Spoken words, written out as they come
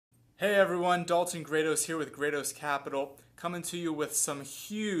Hey everyone, Dalton Grados here with Grados Capital, coming to you with some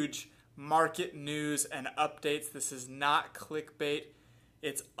huge market news and updates. This is not clickbait.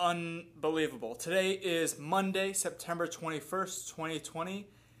 It's unbelievable. Today is Monday, September 21st, 2020,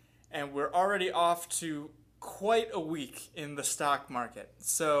 and we're already off to quite a week in the stock market.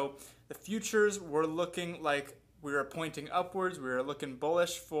 So the futures were looking like we were pointing upwards. We were looking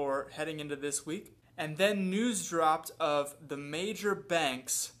bullish for heading into this week. And then news dropped of the major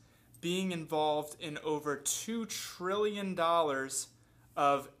banks being involved in over $2 trillion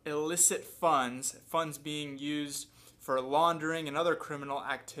of illicit funds being used for laundering and other criminal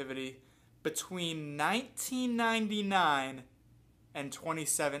activity between 1999 and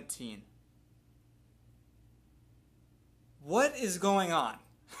 2017. What is going on?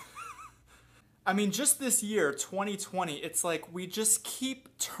 I mean, just this year, 2020, it's like we just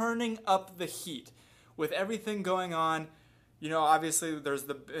keep turning up the heat with everything going on. You know, obviously there's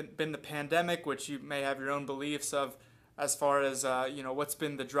been the pandemic, which you may have your own beliefs of as far as, what's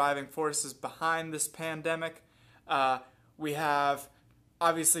been the driving forces behind this pandemic. We have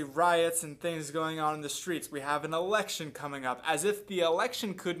obviously riots and things going on in the streets. We have an election coming up. As if the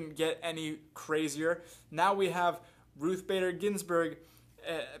election couldn't get any crazier. Now we have Ruth Bader Ginsburg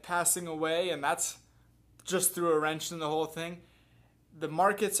passing away, and that's just threw a wrench in the whole thing. The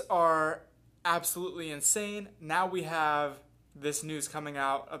markets are absolutely insane. Now we have this news coming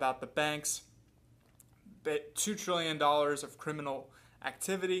out about the banks, $2 trillion of criminal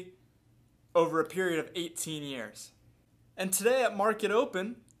activity over a period of 18 years. And today at market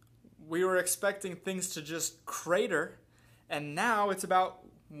open, we were expecting things to just crater, and now it's about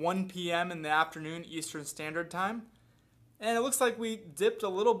 1 p.m. in the afternoon Eastern Standard Time, and it looks like we dipped a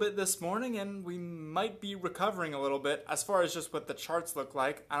little bit this morning, and we might be recovering a little bit as far as just what the charts look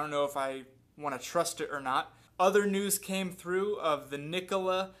like. I don't know if I want to trust it or not. Other news came through of the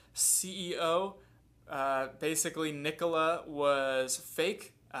Nkla CEO. Basically, Nkla was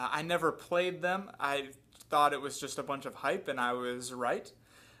fake. I never played them. I thought it was just a bunch of hype, and I was right.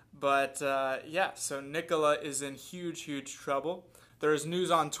 But so Nkla is in huge trouble. There's news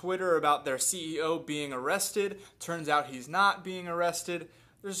on Twitter about their CEO being arrested. Turns out he's not being arrested.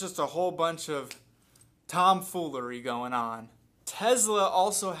 There's just a whole bunch of tomfoolery going on. Tesla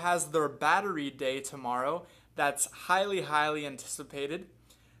also has their battery day tomorrow. That's highly anticipated.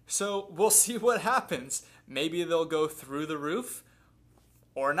 So we'll see what happens. Maybe they'll go through the roof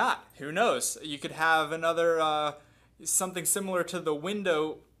or not. Who knows? You could have another something similar to the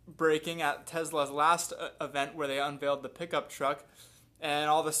window breaking at Tesla's last event where they unveiled the pickup truck, and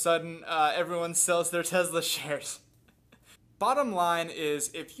all of a sudden everyone sells their Tesla shares. Bottom line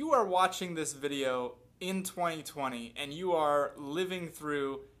is, if you are watching this video in 2020 and you are living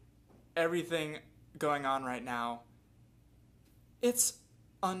through everything going on right now, it's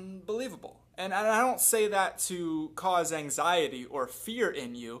unbelievable. And I don't say that to cause anxiety or fear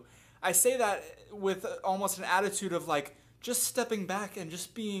in you. I say that with almost an attitude of like just stepping back and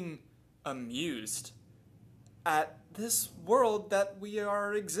just being amused at this world that we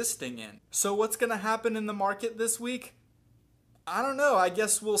are existing in. So what's going to happen in the market this week? I don't know. I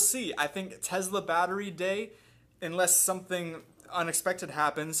guess we'll see. I think Tesla Battery Day, unless something unexpected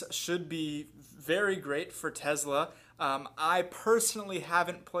happens, should be very great for Tesla. I personally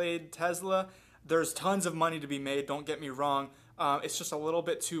haven't played Tesla. There's tons of money to be made, don't get me wrong. It's just a little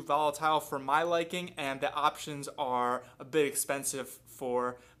bit too volatile for my liking, and the options are a bit expensive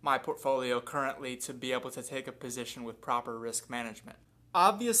for my portfolio currently to be able to take a position with proper risk management.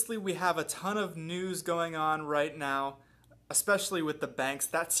 Obviously, we have a ton of news going on right now, especially with the banks.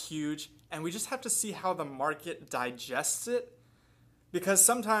 That's huge, and we just have to see how the market digests it, because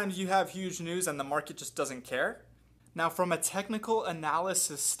sometimes you have huge news and the market just doesn't care. Now, from a technical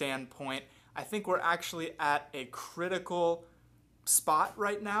analysis standpoint, I think we're actually at a critical spot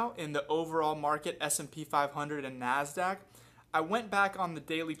right now in the overall market, S&P 500 and NASDAQ. I went back on the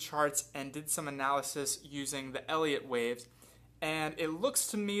daily charts and did some analysis using the Elliott waves, and it looks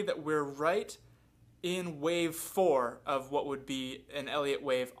to me that we're right in wave 4 of what would be an Elliott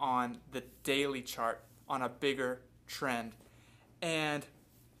wave on the daily chart on a bigger trend. And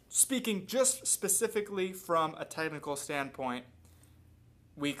speaking just specifically from a technical standpoint,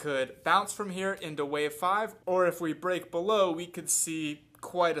 we could bounce from here into wave 5, or if we break below, we could see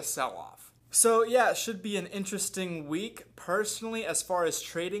quite a sell-off. So yeah, it should be an interesting week. Personally, as far as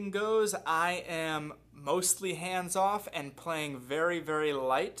trading goes, I am mostly hands-off and playing very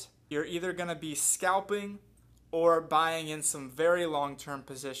light. You're either going to be scalping or buying in some very long-term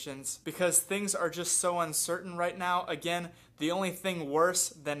positions because things are just so uncertain right now. Again, the only thing worse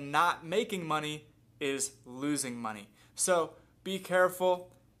than not making money is losing money. So be careful.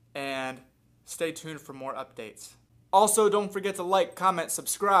 and stay tuned for more updates. Also, don't forget to like, comment,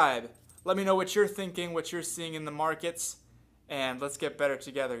 subscribe. Let me know what you're thinking, what you're seeing in the markets, and let's get better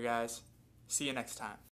together, guys. See you next time.